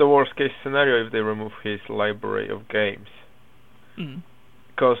not the worst case scenario if they remove his library of games,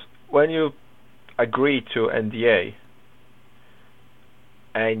 because when you agree to NDA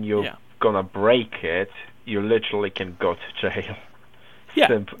and you're gonna break it, you literally can go to jail. Yeah,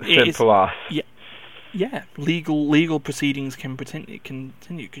 simple as. Yeah, legal proceedings can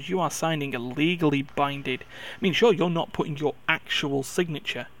continue because you are signing a legally binded. I mean, sure, you're not putting your actual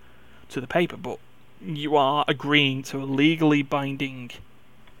signature to the paper, but you are agreeing to a legally binding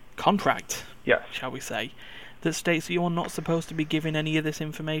contract. Yes, shall we say, that states that you are not supposed to be giving any of this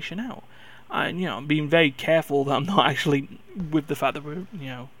information out. I'm being very careful that I'm not actually, with the fact that we're,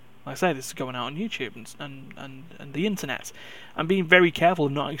 like I say, this is going out on YouTube and the internet. I'm being very careful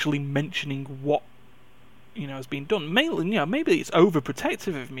of not actually mentioning what, has been done. Mainly, maybe it's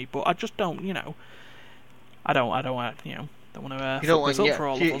overprotective of me, but I just don't, I don't want to fuck this up for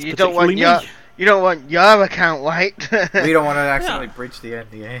all of us. You don't want your account white. We don't want to accidentally breach the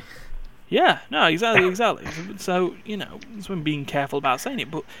NDA. Yeah, no, exactly. So, that's when being careful about saying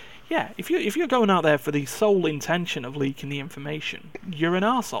it, but. Yeah, if you're going out there for the sole intention of leaking the information, you're an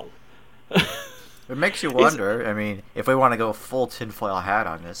arsehole. It makes you wonder. I mean, if we want to go full tinfoil hat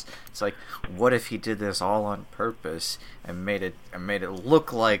on this, it's like, what if he did this all on purpose and made it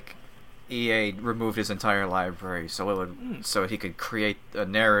look like EA removed his entire library, so he could create a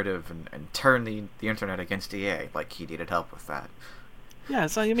narrative and turn the internet against EA, like he needed help with that. Yeah,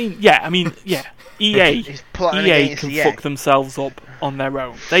 so EA can fuck themselves up on their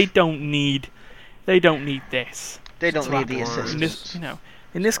own. They don't need this. They don't need the assistance.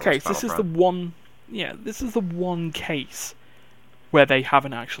 In this case, this is the one. Yeah, this is the one case where they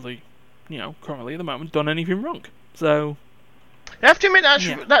haven't actually, currently at the moment done anything wrong. So you have to admit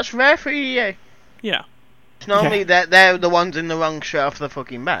that's rare for EA. Yeah. It's normally they're the ones in the wrong shirt off the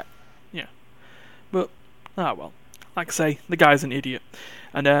fucking bat. Yeah. But well. Like I say, the guy's an idiot,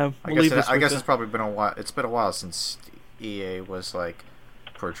 and I guess it's probably been a while. It's been a while since EA was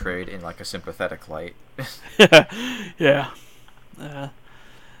portrayed in a sympathetic light. Yeah,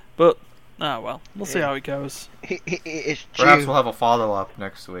 but we'll see how it goes. Perhaps we'll have a follow up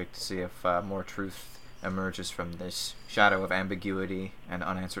next week to see if more truth emerges from this shadow of ambiguity and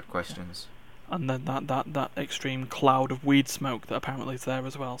unanswered questions. And then that extreme cloud of weed smoke that apparently is there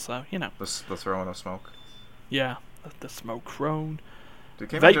as well. So the throne of smoke. Yeah. The smoke throne. The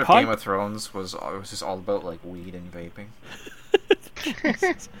Game of Thrones was just all about weed and vaping.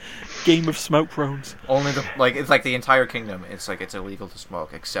 Game of smoke thrones. Only it's like the entire kingdom. It's illegal to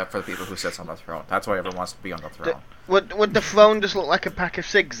smoke except for the people who sits on the throne. That's why everyone wants to be on the throne. Would the throne just look like a pack of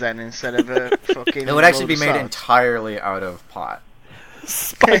cigs then instead of a fucking? It would actually be made entirely out of pot.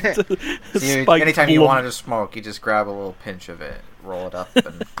 Anytime you wanted to smoke, you just grab a little pinch of it, roll it up,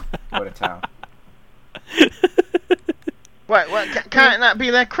 and go to town. Wait, can't that be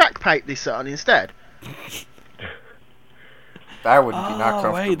their crack pipe they sit on instead? That would be not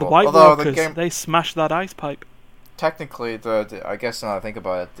comfortable. Wait, the White Walkers, they smashed that ice pipe. Technically, I guess now I think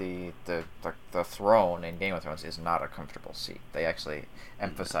about it, the throne in Game of Thrones is not a comfortable seat. They actually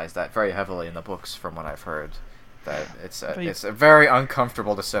emphasize that very heavily in the books, from what I've heard. That it's very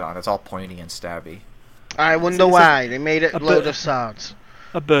uncomfortable to sit on. It's all pointy and stabby. I wonder why they made it load of swords.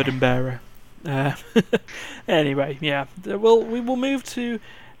 A burden bearer. Anyway, yeah, we will move to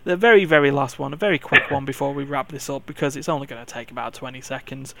the very, very last one, a very quick one before we wrap this up, because it's only going to take about 20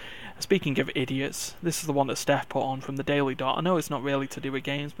 seconds. Speaking of idiots, this is the one that Steph put on from the Daily Dot. I know it's not really to do with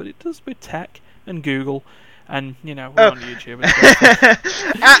games, but it does with tech and Google, and, we're on YouTube and stuff.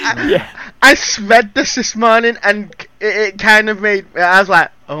 I read this morning, and it kind of made... I was like,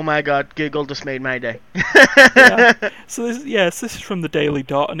 oh my god, Google just made my day. So this is from the Daily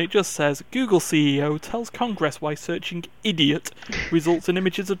Dot, and it just says, Google CEO tells Congress why searching idiot results in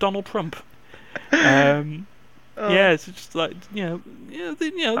images of Donald Trump. Yeah, it's just like,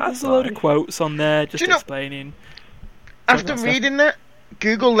 there's a load of quotes on there just explaining. After reading that,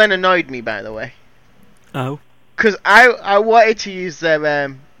 Google then annoyed me, by the way. Oh. Because I wanted to use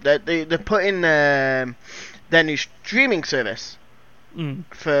their they put in their new streaming service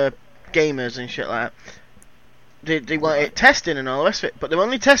for gamers and shit like that. They want it testing and all the rest of it, but they're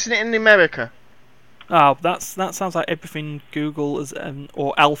only testing it in America. Oh, that sounds like everything Google has,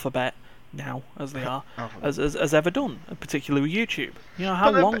 or Alphabet now, as they are, has ever done, particularly with YouTube. You know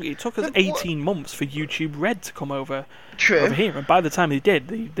how long it took us 18 months for YouTube Red to come over here, and by the time they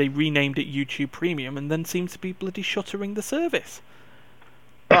did, they renamed it YouTube Premium, and then seemed to be bloody shuttering the service.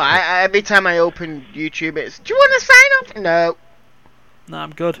 Oh, every time I open YouTube, it's, do you want to sign up? No. No,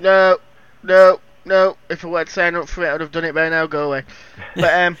 I'm good. No. If I were to sign up for it, I would have done it by now. Go away.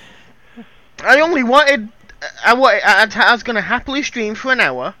 But I was going to happily stream for an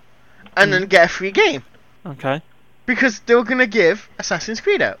hour and then get a free game. Okay. Because they were going to give Assassin's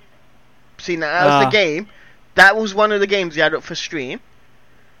Creed out. Seeing that was the game, that was one of the games they had up for stream.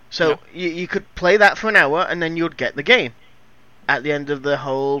 So you could play that for an hour and then you'd get the game at the end of the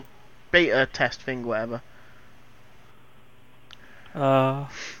whole beta test thing, whatever. But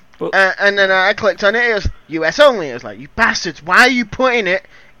and then I clicked on it, it was US only. It was like, you bastards, why are you putting it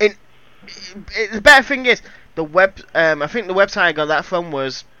in... The better thing is, the web... I think the website I got that from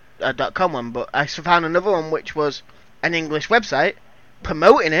was a .com one, but I found another one which was an English website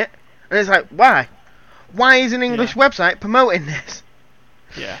promoting it, and it's like, why? Why is an English website promoting this?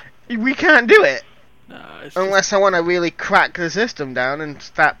 Yeah. We can't do it. No, unless I want to really crack the system down and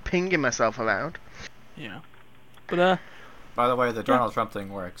start pinging myself around. Yeah. But, by the way, the Donald Trump thing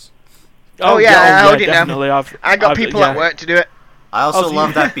works. Oh yeah, I hold it definitely. Now. I got people at work to do it. I also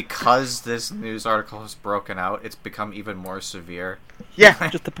love that because this news article has broken out, it's become even more severe. Yeah.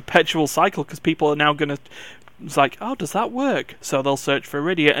 Just the perpetual cycle, because people are now going to... It's like, oh, does that work? So they'll search for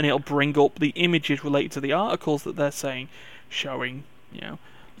idiot, and it'll bring up the images related to the articles that they're saying, showing,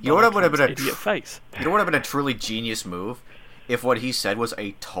 would have been idiot face. You know what would have been a truly genius move? If what he said was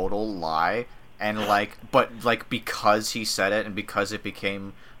a total lie, and but because he said it and because it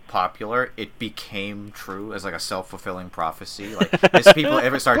became popular, it became true as like a self-fulfilling prophecy. Like, if people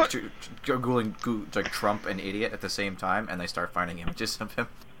ever start googling Trump and idiot at the same time, and they start finding images of him.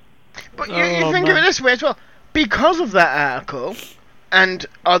 But you think of it this way as well. Because of that article, and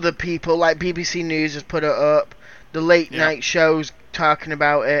other people like BBC News has put it up, the late night shows talking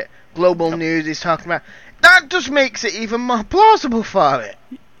about it, Global News is talking about it, that just makes it even more plausible for it.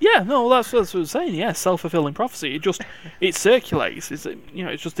 Yeah, no, that's what I'm saying. Yeah, self-fulfilling prophecy. It circulates. It's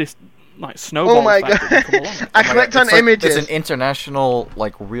just this like snowball. Oh my effect god! Come along. I clicked on images. It's an international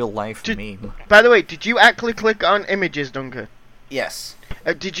real life meme. By the way, did you actually click on images, Duncan? Yes.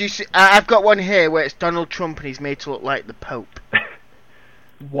 Did you see? I've got one here where it's Donald Trump and he's made to look like the Pope.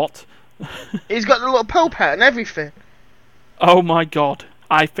 What? He's got the little Pope hat and everything. Oh my god!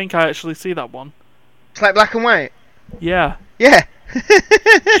 I think I actually see that one. It's like black and white. Yeah. Yeah.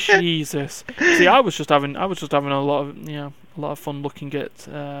 Jesus. See, I was just having a lot of fun looking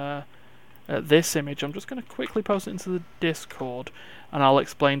at this image. I'm just going to quickly post it into the Discord, and I'll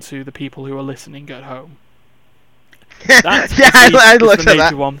explain to the people who are listening at home. I looked at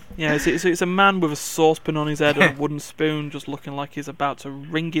that one. Yeah, it's a man with a saucepan on his head and a wooden spoon, just looking like he's about to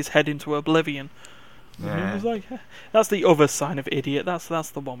wring his head into oblivion. Yeah. Was like, that's the other sign of idiot. That's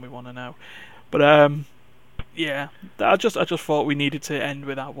the one we want to know. But yeah, I just thought we needed to end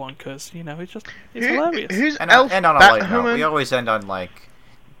with that one because it's hilarious. And on a light note, we always end on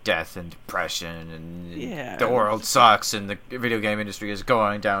death and depression and the world sucks and the video game industry is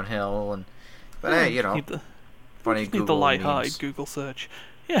going downhill but hey, funny Google the light-hearted Google search.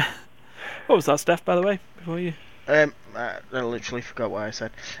 Yeah. What was that, Steph? By the way, before you. I literally forgot what I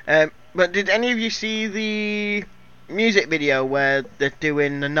said. But did any of you see the music video where they're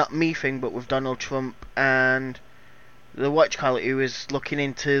doing the Not Me thing, but with Donald Trump and the who was looking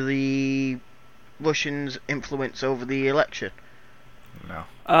into the Russians' influence over the election? No.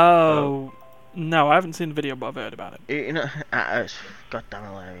 Oh, no, I haven't seen the video, but I've heard about it. It's goddamn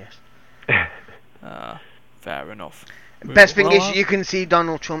hilarious. Fair enough. Best thing is you can see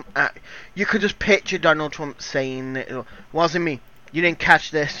Donald Trump. You could just picture Donald Trump saying, "It wasn't me. You didn't catch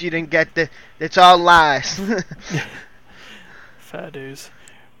this. You didn't get this. It's all lies." Fair dues.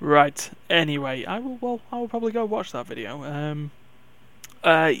 Right. Anyway, I will probably go watch that video.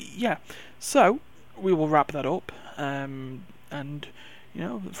 Yeah. So we will wrap that up. And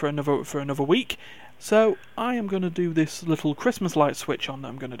for another week. So I am going to do this little Christmas light switch on that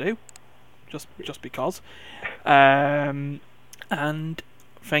I'm going to do. Just because. And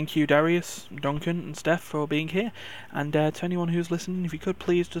thank you, Darius, Duncan, and Steph, for being here. And to anyone who's listening, if you could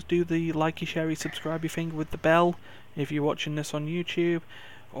please just do the likey, sharey, subscribey thing with the bell if you're watching this on YouTube.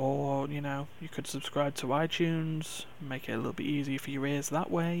 Or, you could subscribe to iTunes, make it a little bit easier for your ears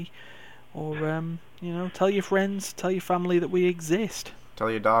that way. Or, tell your friends, tell your family that we exist. Tell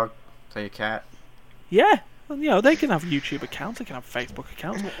your dog, tell your cat. Yeah. They can have YouTube accounts, they can have Facebook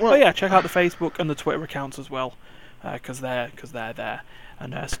accounts. Well, yeah, check out the Facebook and the Twitter accounts as well, because they're there.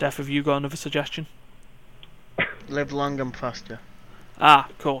 And Steph, have you got another suggestion? Live long and prosper. Ah,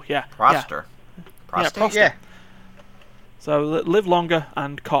 cool. Yeah. Prosper. Yeah. Prostate? Yeah, prostate. Yeah. So live longer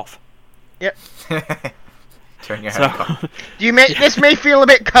and cough. Yep. Turn your head and cough. This may feel a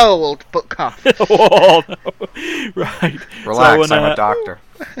bit cold, but cough. Oh, no. Right. Relax, I'm a doctor.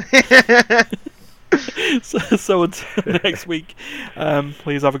 So until next week,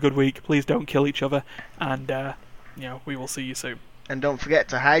 please have a good week. Please don't kill each other, and we will see you soon. And don't forget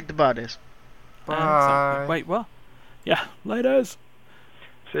to hide the bodies. Bye. Wait, what? Yeah, laters.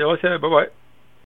 See you later. Bye bye.